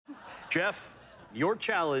Jeff, your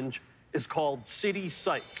challenge is called City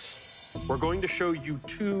Sights. We're going to show you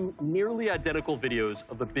two nearly identical videos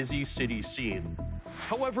of a busy city scene.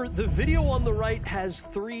 However, the video on the right has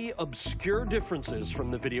three obscure differences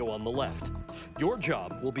from the video on the left. Your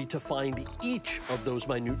job will be to find each of those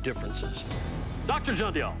minute differences. Dr.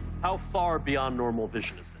 Jandial, how far beyond normal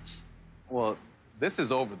vision is this? Well, this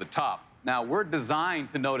is over the top. Now, we're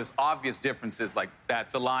designed to notice obvious differences like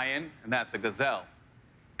that's a lion and that's a gazelle.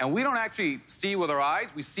 And we don't actually see with our eyes,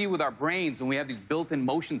 we see with our brains, and we have these built-in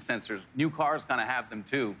motion sensors. New cars kind of have them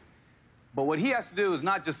too. But what he has to do is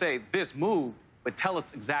not just say, this moved, but tell us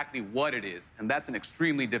exactly what it is. And that's an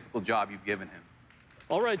extremely difficult job you've given him.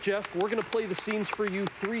 All right, Jeff, we're going to play the scenes for you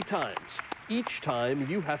 3 times. Each time,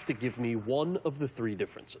 you have to give me one of the 3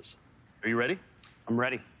 differences. Are you ready? I'm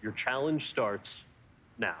ready. Your challenge starts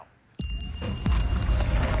now. Come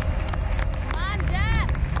on, Jeff.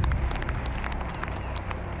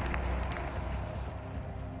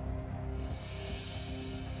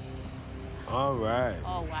 All right.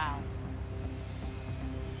 Oh, wow.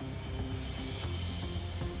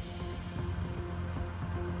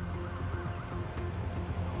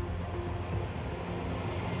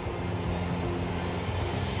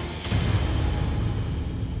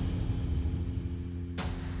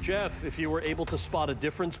 Jeff, if you were able to spot a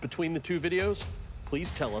difference between the 2 videos,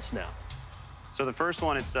 please tell us now. So the first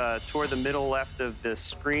one, it's toward the middle left of the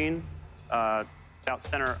screen, about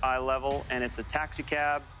center eye level, and it's a taxi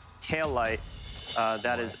cab tail light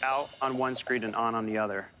that is out on one screen and on the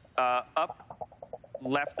other. Up,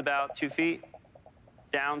 left about 2 feet,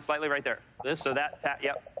 down slightly right there. This? So that,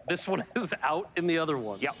 yep. This one is out in the other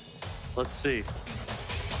one. Yep. Let's see.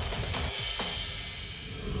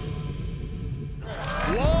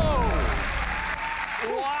 Whoa!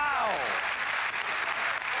 Wow!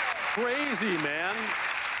 Crazy, man.